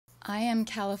I am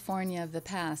California of the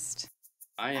past.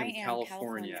 I am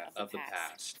California of the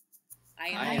past. I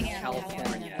am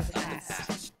California of the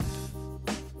past.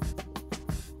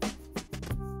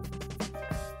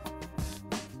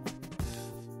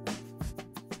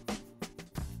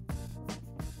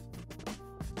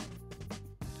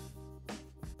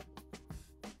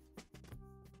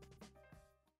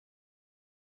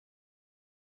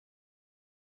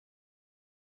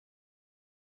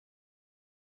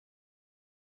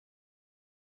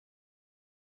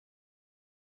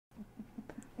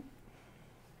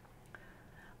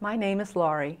 My name is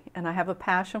Laurie, and I have a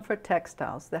passion for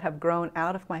textiles that have grown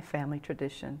out of my family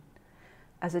tradition.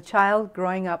 As a child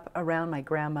growing up around my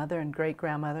grandmother and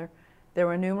great-grandmother, there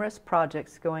were numerous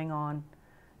projects going on: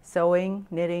 sewing,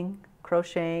 knitting,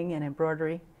 crocheting, and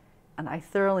embroidery, and I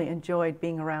thoroughly enjoyed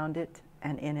being around it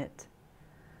and in it.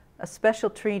 A special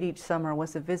treat each summer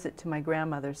was a visit to my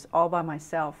grandmother's all by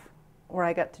myself, where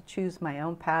I got to choose my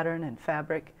own pattern and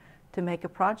fabric to make a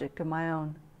project of my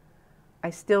own. I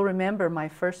still remember my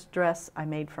first dress I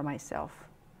made for myself.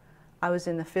 I was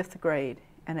in the 5th grade,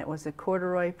 and it was a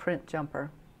corduroy print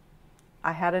jumper.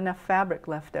 I had enough fabric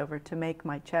left over to make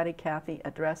my Chatty Cathy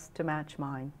a dress to match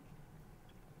mine.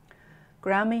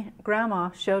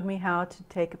 Grandma showed me how to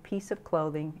take a piece of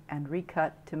clothing and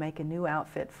recut to make a new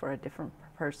outfit for a different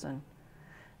person.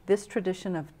 This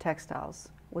tradition of textiles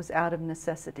was out of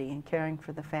necessity in caring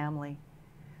for the family.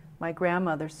 My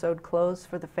grandmother sewed clothes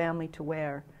for the family to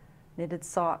wear, knitted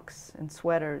socks and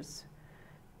sweaters,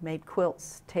 made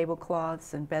quilts,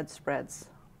 tablecloths, and bedspreads,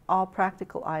 all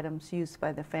practical items used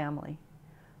by the family.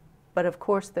 But of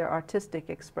course their artistic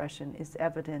expression is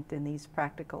evident in these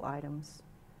practical items.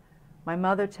 My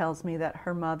mother tells me that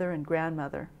her mother and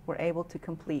grandmother were able to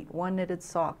complete one knitted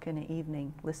sock in an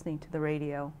evening listening to the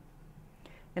radio.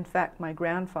 In fact, my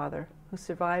grandfather, who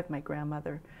survived my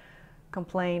grandmother,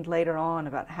 complained later on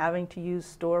about having to use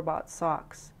store-bought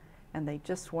socks, and they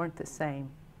just weren't the same.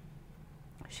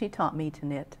 She taught me to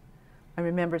knit. I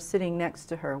remember sitting next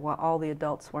to her while all the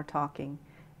adults were talking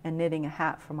and knitting a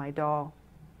hat for my doll.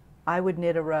 I would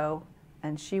knit a row,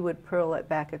 and she would purl it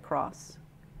back across.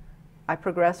 I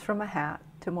progressed from a hat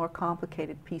to more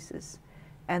complicated pieces,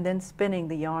 and then spinning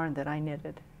the yarn that I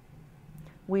knitted.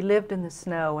 We lived in the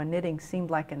snow, and knitting seemed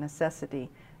like a necessity,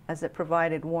 as it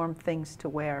provided warm things to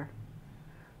wear.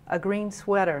 A green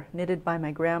sweater knitted by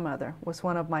my grandmother was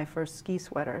one of my first ski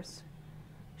sweaters.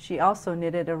 She also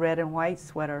knitted a red and white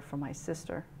sweater for my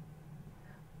sister.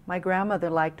 My grandmother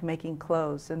liked making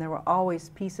clothes, and there were always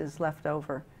pieces left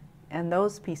over, and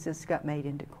those pieces got made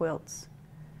into quilts.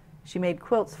 She made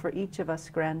quilts for each of us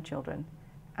grandchildren,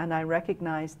 and I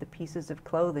recognized the pieces of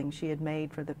clothing she had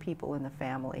made for the people in the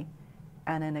family,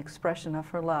 and an expression of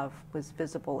her love was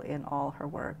visible in all her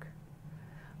work.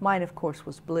 Mine, of course,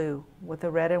 was blue, with a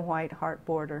red and white heart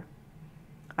border.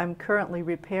 I'm currently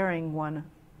repairing one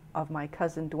of my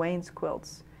cousin Dwayne's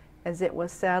quilts, as it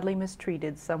was sadly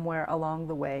mistreated somewhere along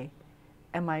the way,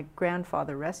 and my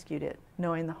grandfather rescued it,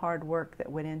 knowing the hard work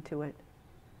that went into it.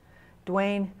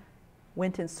 Dwayne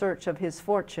went in search of his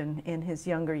fortune in his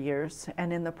younger years,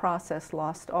 and in the process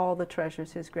lost all the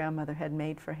treasures his grandmother had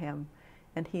made for him,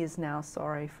 and he is now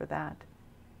sorry for that.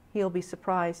 He'll be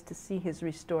surprised to see his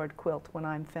restored quilt when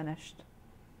I'm finished.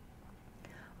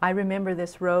 I remember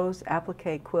this rose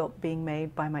applique quilt being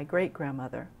made by my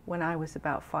great-grandmother when I was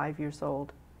about 5 years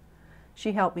old.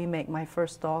 She helped me make my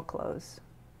first doll clothes.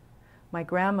 My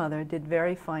grandmother did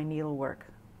very fine needlework.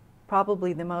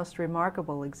 Probably the most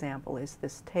remarkable example is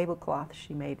this tablecloth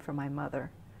she made for my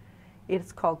mother. It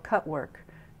is called cut work.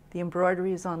 The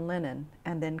embroidery is on linen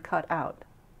and then cut out.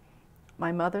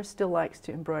 My mother still likes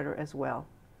to embroider as well.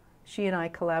 She and I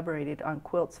collaborated on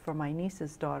quilts for my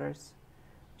niece's daughters.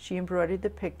 She embroidered the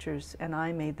pictures and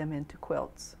I made them into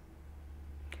quilts.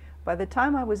 By the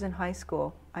time I was in high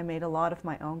school, I made a lot of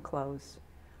my own clothes.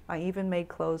 I even made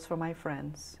clothes for my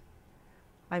friends.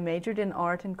 I majored in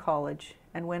art in college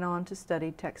and went on to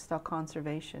study textile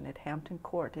conservation at Hampton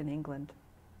Court in England.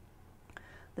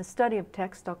 The study of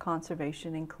textile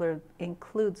conservation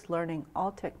includes learning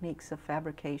all techniques of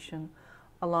fabrication,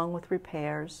 along with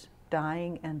repairs,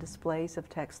 dyeing, and displays of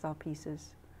textile pieces.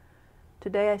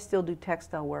 Today I still do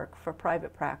textile work for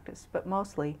private practice, but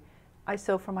mostly I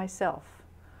sew for myself,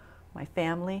 my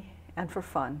family, and for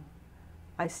fun.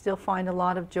 I still find a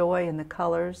lot of joy in the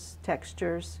colors,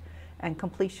 textures, and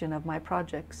completion of my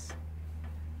projects.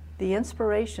 The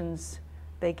inspirations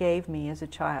they gave me as a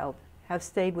child have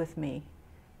stayed with me,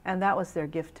 and that was their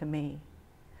gift to me.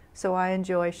 So I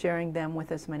enjoy sharing them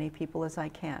with as many people as I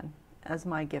can as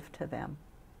my gift to them.